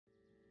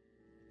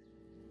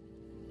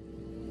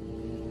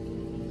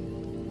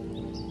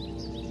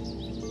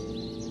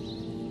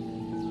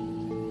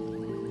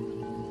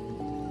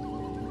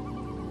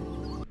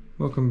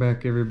Welcome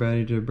back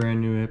everybody to a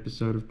brand new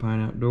episode of Pine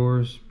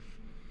Outdoors.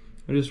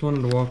 I just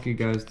wanted to walk you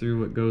guys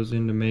through what goes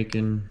into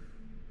making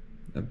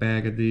a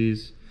bag of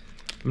these.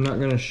 I'm not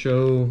going to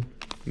show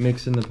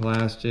mixing the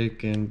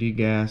plastic and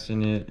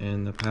degassing it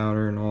and the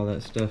powder and all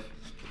that stuff.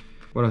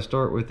 What I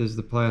start with is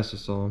the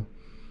plastisol.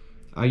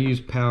 I use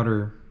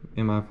powder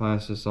in my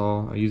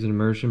plastisol. I use an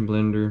immersion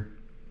blender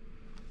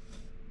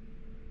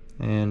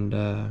and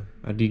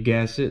I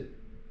degas it,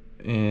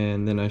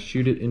 and then I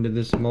shoot it into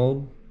this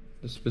mold,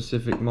 the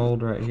specific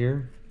mold right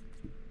here.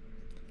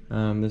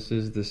 This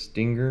is the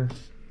stinger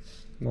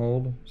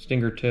mold,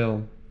 stinger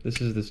tail.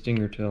 This is the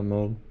stinger tail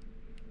mold.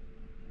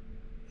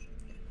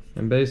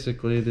 And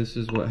basically this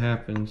is what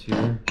happens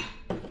here.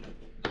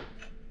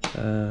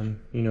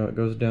 It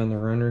goes down the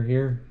runner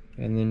here,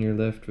 and then you're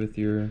left with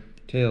your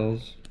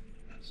tails.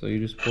 So you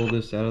just pull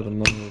this out of the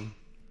mold,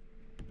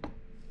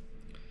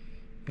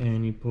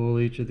 and you pull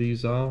each of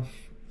these off,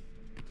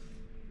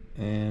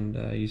 and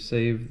you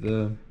save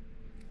the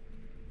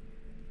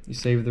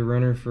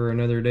runner for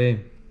another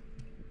day.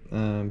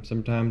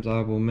 Sometimes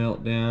I will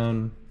melt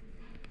down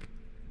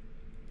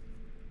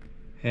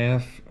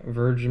half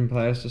virgin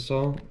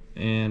plastisol,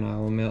 and I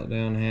will melt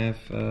down half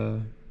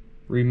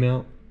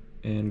remelt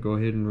and go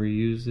ahead and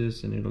reuse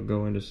this, and it'll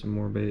go into some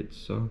more baits.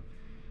 So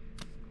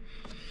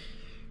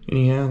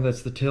anyhow,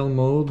 that's the tail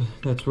mold.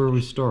 That's where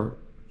we start.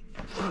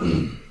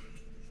 Then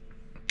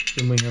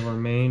we have our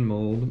main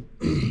mold,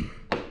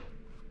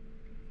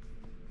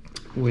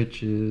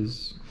 which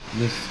is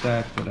this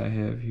stack that I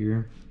have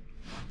here.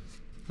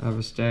 I have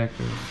a stack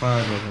of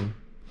 5 of them,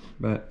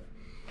 but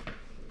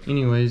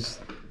anyways,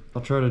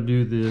 I'll try to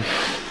do this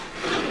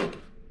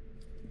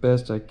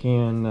best I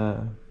can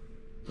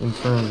in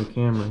front of the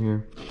camera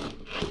here.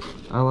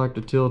 I like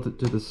to tilt it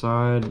to the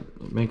side.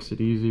 It makes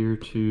it easier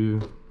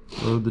to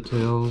load the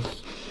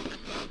tails.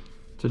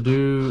 To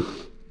do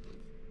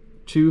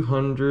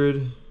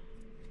 200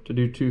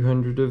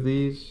 of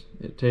these,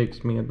 it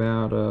takes me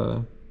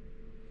about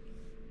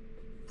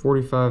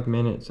 45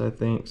 minutes, I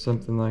think,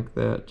 something like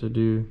that to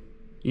do.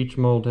 Each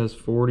mold has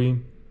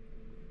 40.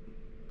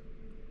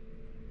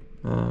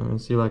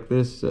 And see, like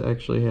this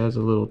actually has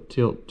a little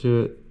tilt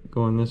to it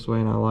going this way,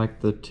 and I like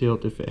the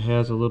tilt. If it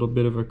has a little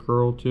bit of a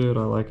curl to it,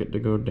 I like it to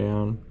go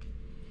down.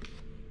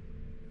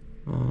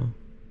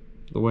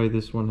 The way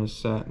this one has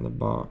sat in the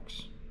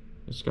box,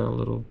 it's got a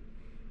little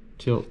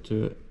tilt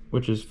to it,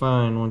 which is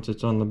fine once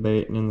it's on the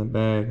bait and in the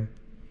bag.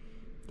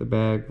 The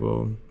bag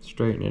will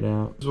straighten it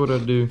out. That's what I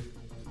do.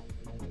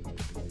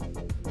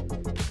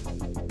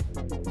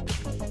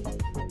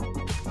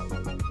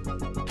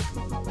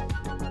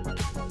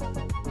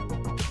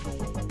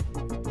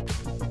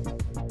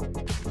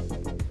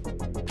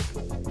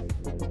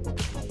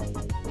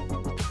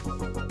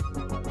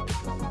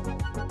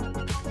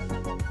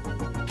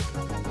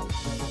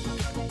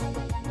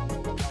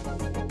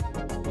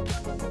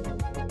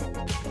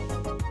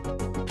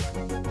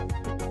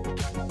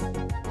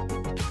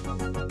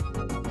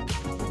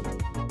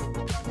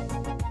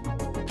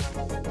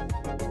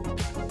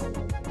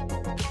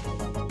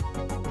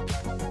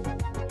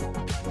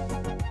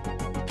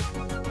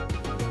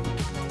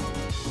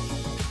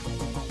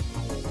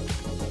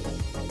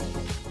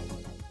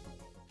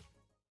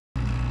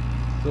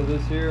 So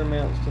this here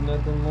amounts to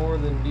nothing more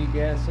than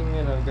degassing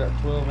it. I've got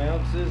 12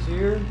 ounces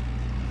here.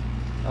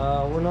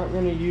 We're not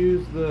going to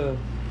use the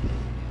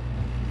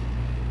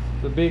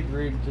big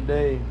rig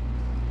today,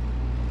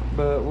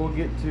 but we'll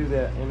get to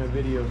that in a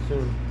video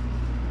soon.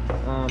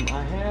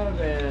 I have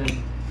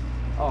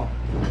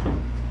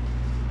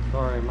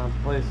sorry, my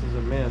place is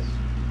a mess.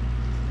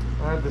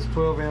 I have this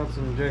 12-ounce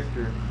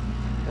injector,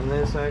 and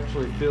this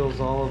actually fills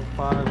all of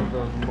 5 of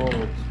those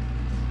molds.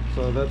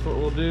 So that's what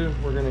we'll do.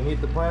 We're going to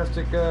heat the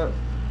plastic up.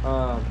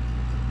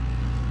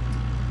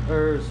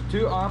 There's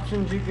 2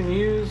 options you can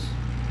use.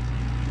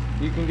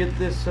 You can get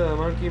this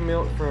monkey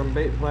milk from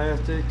Bait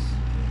Plastics.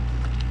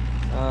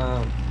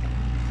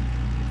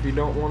 If you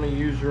don't want to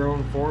use your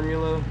own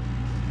formula,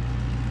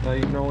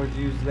 you can always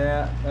use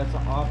that. That's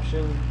an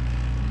option.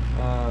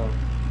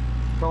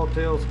 Tall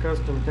Tales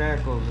Custom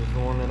Tackles is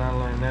the one that I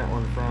learned that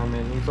one from,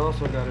 and he's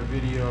also got a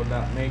video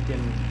about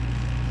making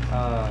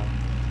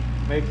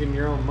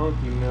your own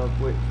monkey milk,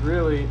 which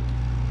really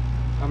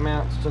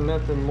amounts to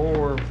nothing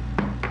more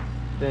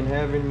than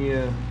having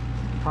your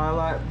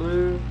highlight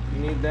blue. You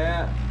need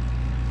that,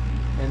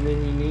 and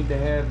then you need to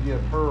have your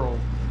pearl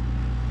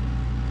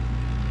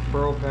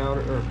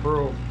powder, or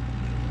pearl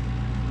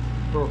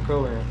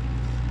colorant.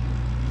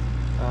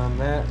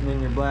 That, and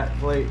then your black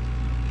flake.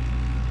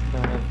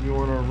 If you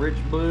want a rich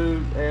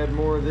blue, add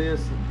more of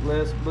this,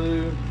 less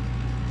blue.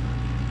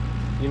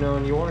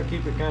 And you want to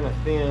keep it kind of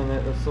thin.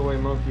 That's the way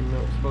monkey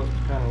milk's supposed to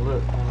kind of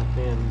look, kind of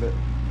thin. But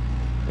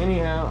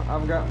anyhow,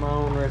 I've got my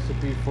own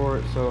recipe for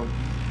it, so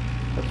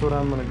that's what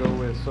I'm going to go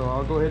with. So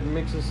I'll go ahead and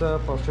mix this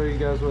up. I'll show you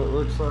guys what it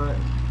looks like.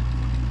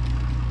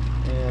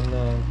 And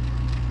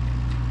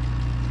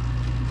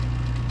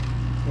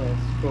yeah,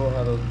 it's cool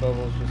how those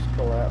bubbles just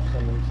collapse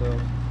on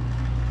themselves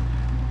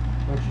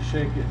once you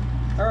shake it.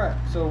 Alright,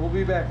 so we'll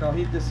be back. I'll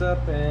heat this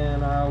up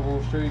and I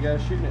will show you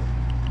guys shooting it.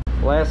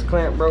 Last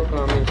clamp broke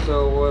on me,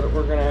 so what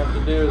we're gonna have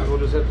to do is we'll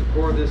just have to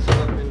pour this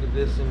up into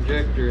this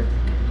injector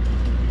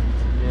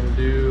and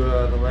do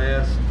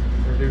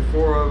do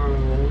 4 of them,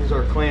 and we'll use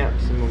our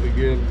clamps and we'll be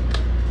good.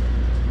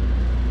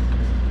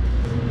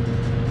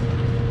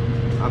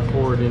 I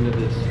pour it into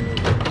this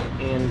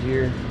end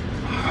here.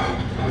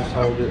 Just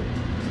hold it.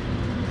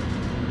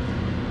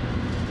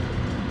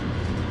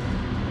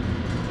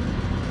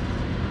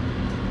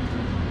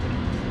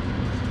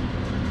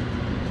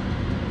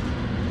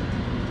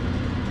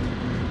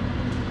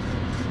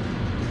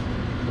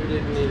 We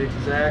didn't need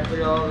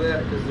exactly all of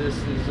that because this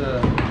is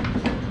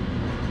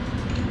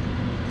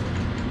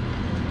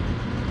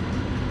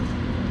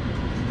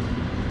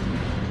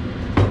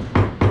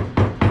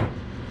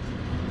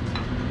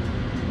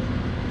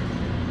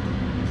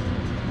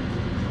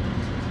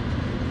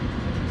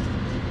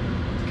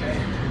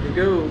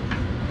go.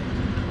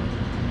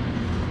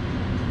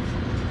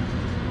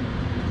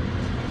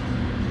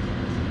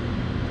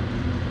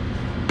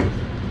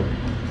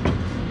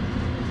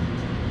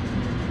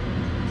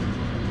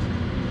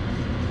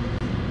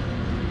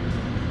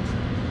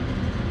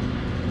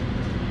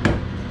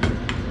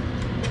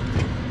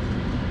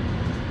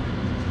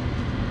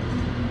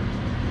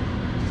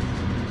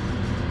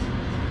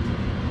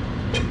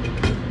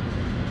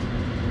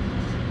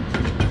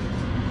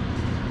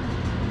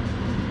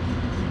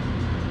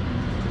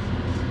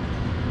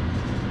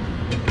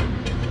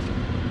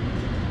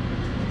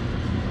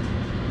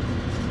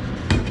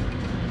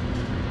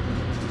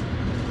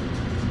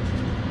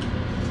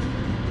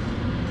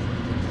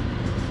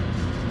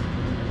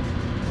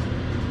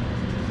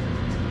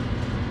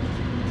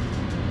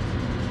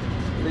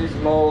 These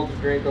molds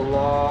drink a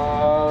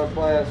lot of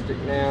plastic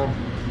now.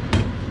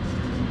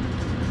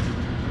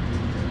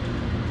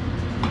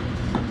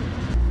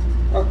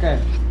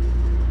 Okay,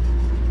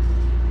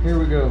 here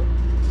we go.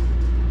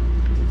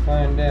 We'll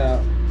find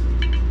out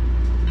if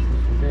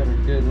we got a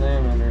good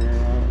laminator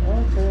on it.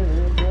 Okay,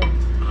 there we go.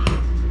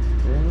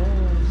 Very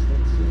nice.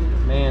 Let's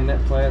see. Man,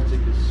 that plastic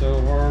is so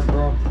hard,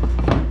 bro.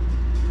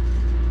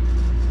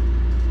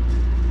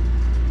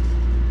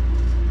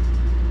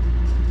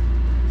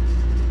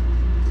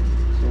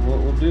 What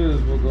we'll do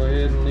is we'll go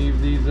ahead and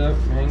leave these up,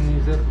 hang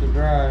these up to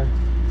dry.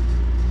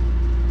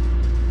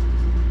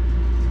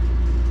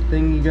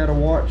 Thing you got to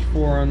watch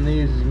for on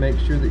these is make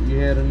sure that you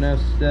had enough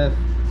stuff.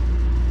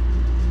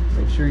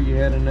 Make sure you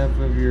had enough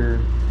of your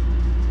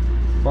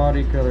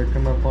body color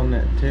come up on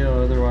that tail,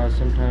 otherwise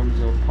sometimes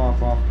they'll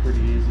pop off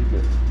pretty easy,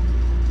 but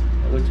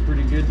that looks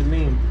pretty good to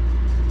me.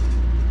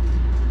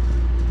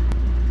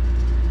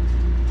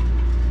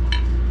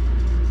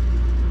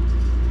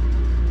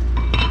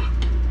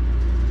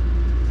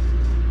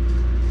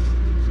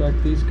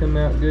 Like these come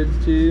out good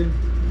too.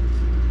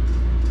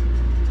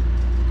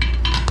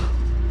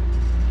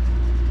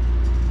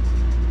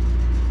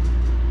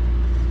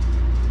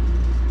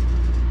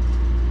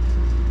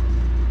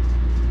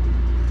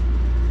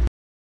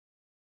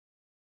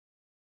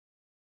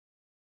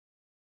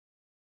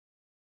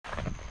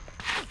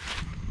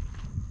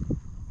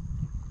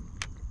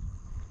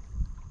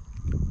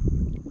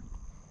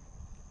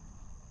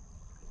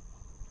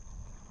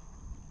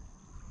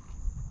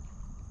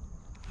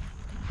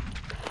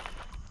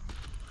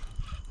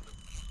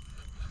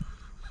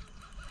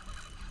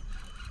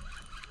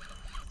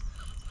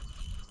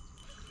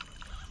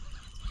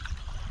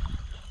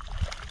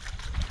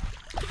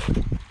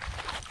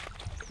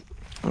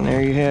 And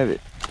there you have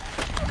it.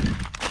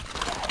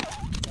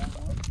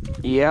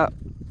 Yep.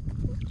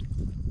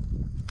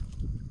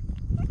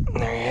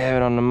 There you have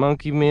it on the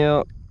monkey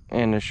milk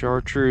and the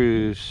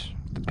chartreuse,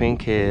 the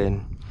pink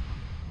head,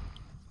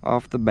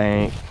 off the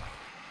bank.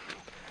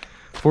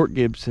 Fort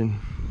Gibson,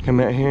 come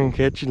out here and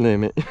catch your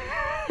limit.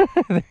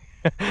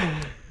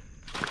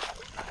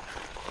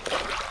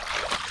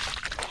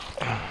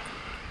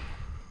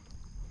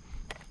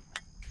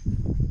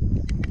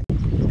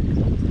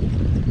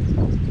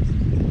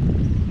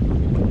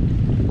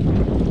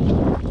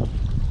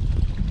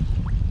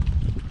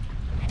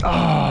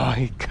 Oh,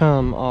 he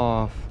come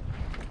off.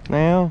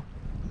 Now,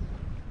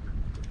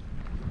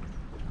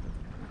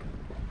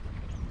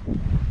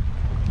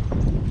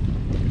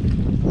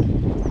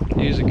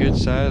 he was a good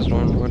sized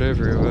one,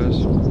 whatever it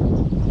was.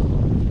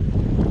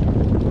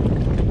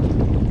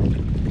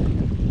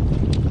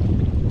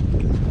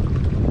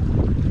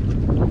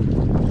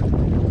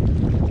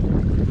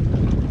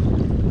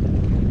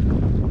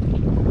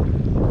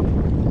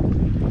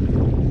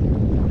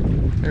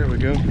 There we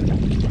go.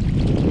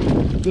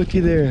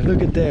 Looky there,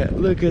 look at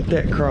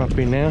that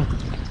crappie now.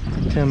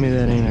 Tell me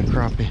that ain't a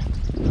crappie.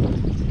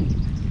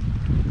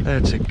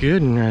 That's a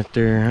good one right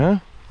there, huh?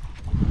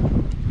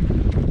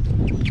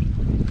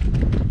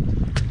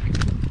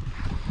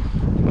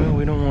 Well,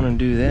 we don't want to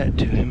do that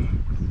to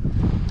him.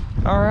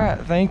 All right,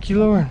 thank you,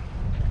 Lord.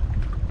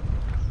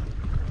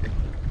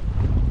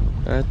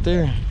 Right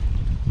there,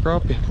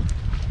 crappie.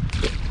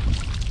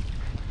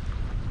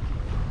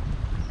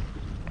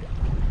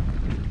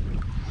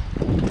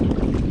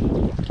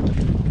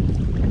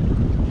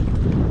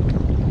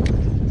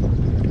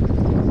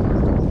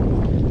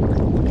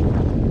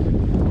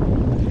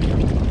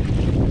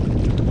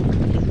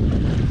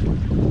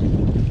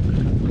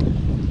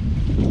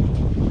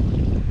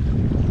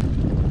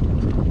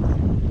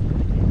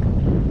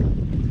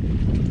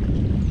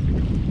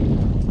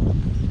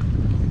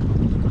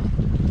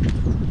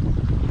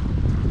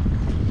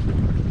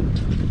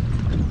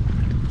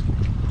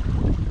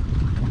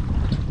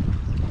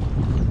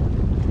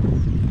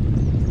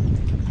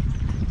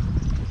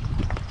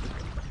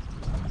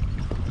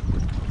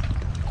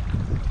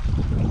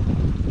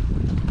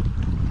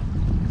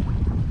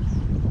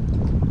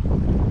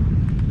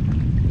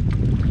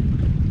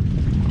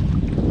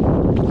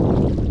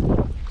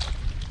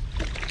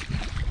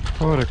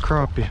 What a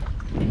crappie.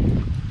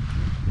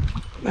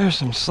 There's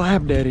some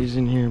slab daddies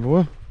in here,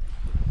 boy.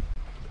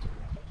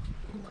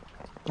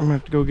 I'm gonna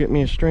have to go get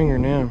me a stringer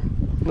now.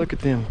 Look at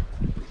them.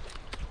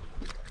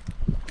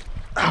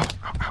 Ow, ow,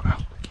 ow, ow.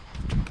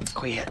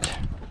 Quit.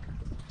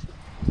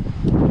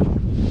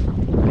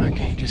 I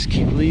can't just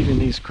keep leaving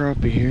these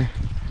crappie here.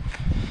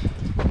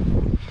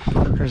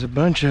 There's a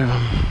bunch of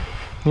them.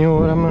 You know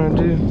what I'm gonna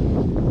do?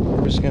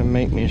 I'm just gonna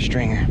make me a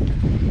stringer.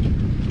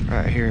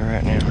 Right here,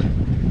 right now.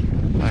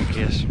 Like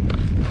this.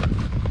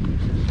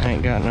 I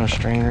ain't got no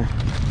stringer.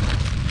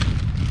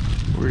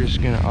 We're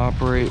just gonna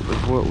operate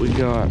with what we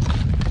got.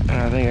 And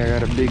I think I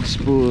got a big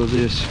spool of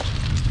this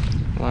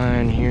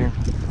line here.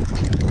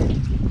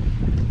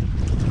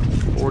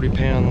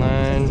 40-pound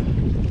line.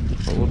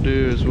 What we'll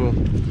do is we'll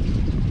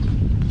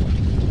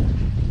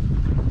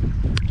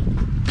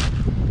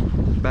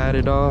bite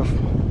it off.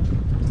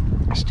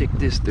 Stick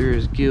this through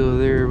his gill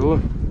there, boy.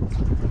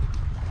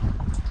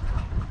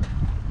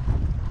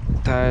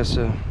 Tie us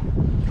a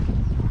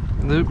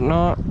loop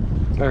knot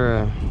or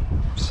a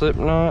slip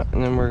knot,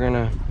 and then we're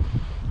gonna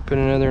put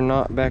another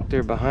knot back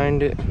there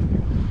behind it,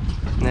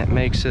 and that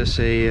makes us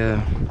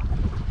a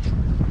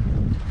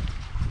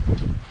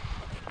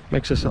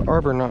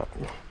arbor knot.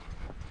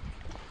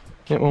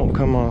 It won't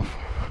come off.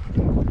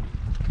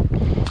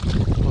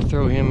 We'll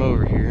throw him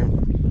over here,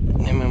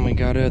 and when we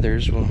got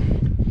others, we'll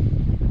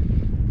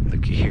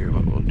looky here.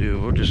 What we'll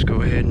do, we'll just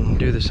go ahead and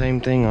do the same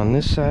thing on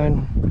this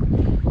side.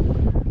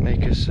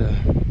 Make us a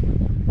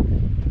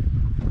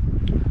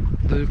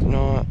loop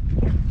knot.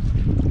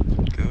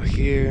 Go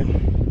here. And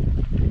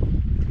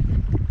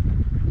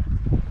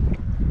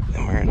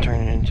we're gonna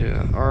turn it into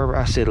an arbor.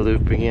 I said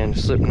loop again,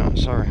 slip knot,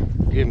 sorry.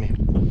 Forgive me.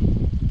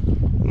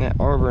 And that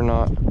arbor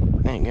knot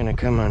ain't gonna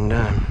come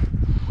undone.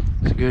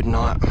 It's a good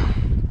knot.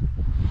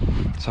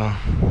 So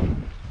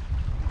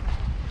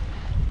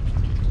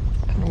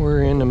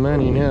we're in the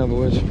money now,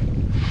 boys.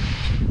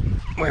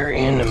 We're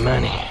in the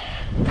money.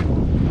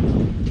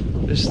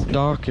 This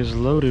dock is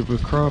loaded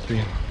with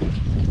crappie.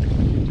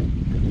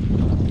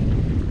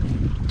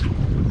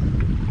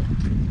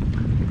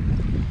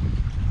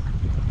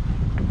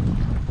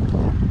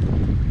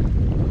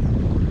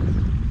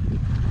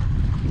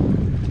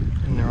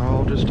 And they're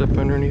all just up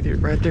underneath it.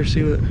 Right there,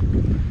 see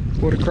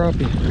what a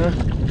crappie, huh?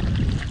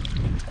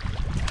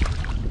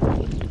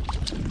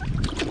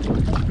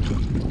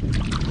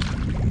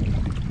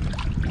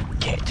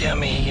 Can't tell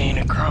me he ain't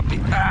a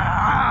crappie.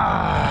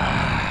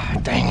 Ah,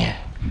 dang it.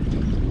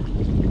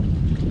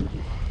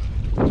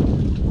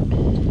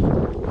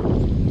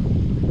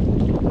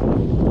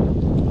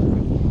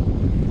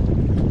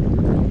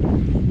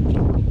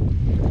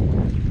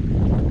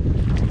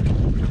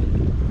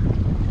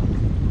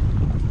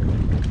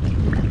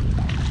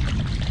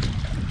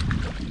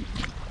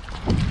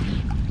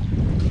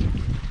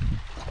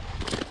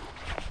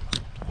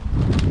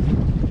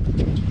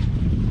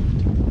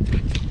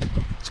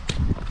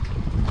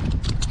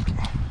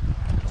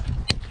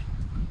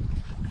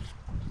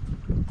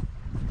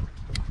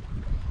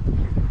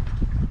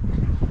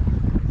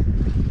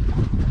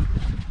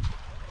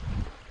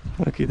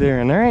 Looky there,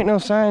 and there ain't no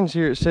signs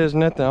here. It says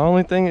nothing. The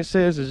only thing it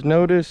says is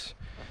notice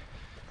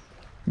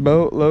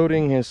boat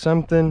loading has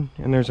something,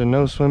 and there's a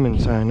no swimming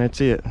sign. That's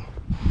it.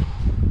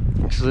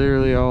 It's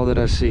literally all that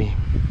I see.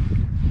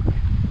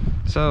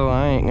 So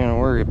I ain't gonna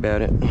worry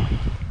about it.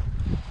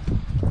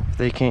 If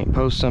they can't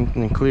post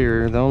something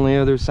clearer. The only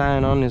other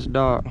sign on this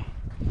dock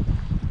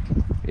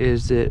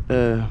is that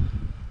the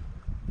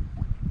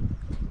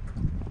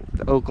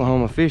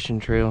Oklahoma fishing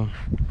trail.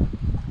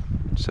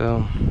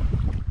 So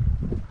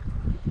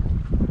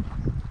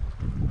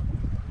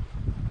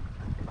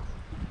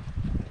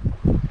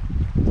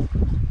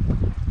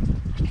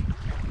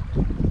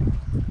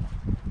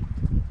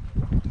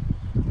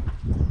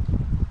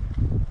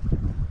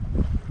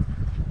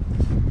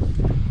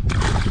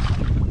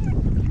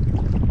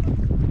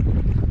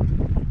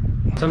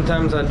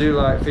sometimes I do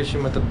like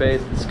fishing with a bait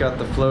that's got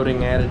the floating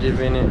additive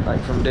in it, like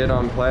from Dead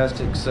On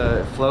Plastics.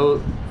 It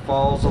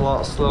falls a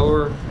lot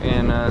slower,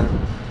 and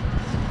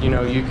you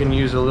know, you can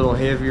use a little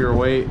heavier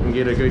weight and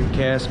get a good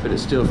cast, but it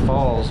still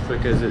falls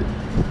because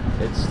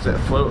it's that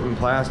floating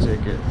plastic.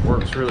 It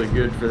works really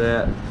good for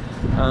that.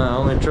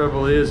 Only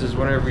trouble is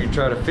whenever you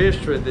try to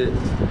fish with it,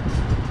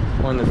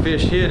 when the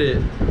fish hit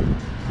it,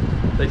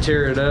 they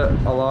tear it up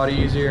a lot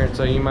easier, and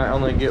so you might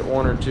only get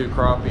 1 or 2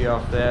 crappie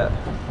off that.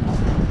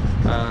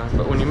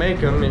 But when you make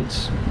them,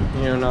 it's,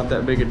 you know, not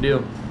that big a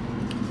deal.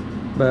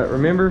 But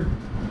remember,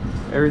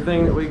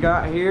 everything that we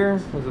got here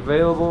is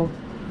available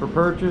for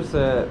purchase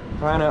at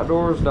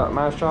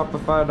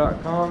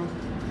pineoutdoors.myshopify.com.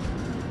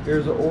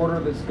 Here's an order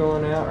that's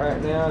going out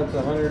right now. It's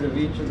 100 of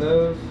each of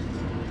those.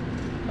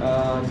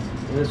 And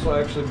this will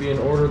actually be an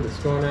order that's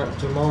going out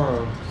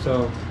tomorrow.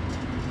 So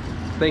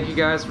thank you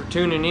guys for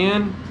tuning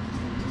in.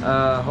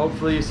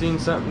 Hopefully you've seen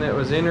something that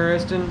was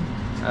interesting.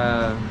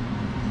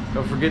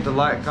 Don't forget to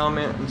like,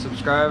 comment, and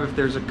subscribe. If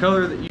there's a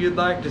color that you'd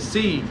like to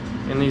see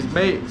in these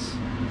baits,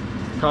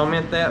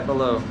 comment that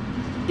below.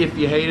 If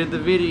you hated the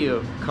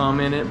video,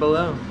 comment it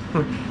below.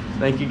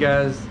 Thank you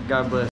guys. God bless.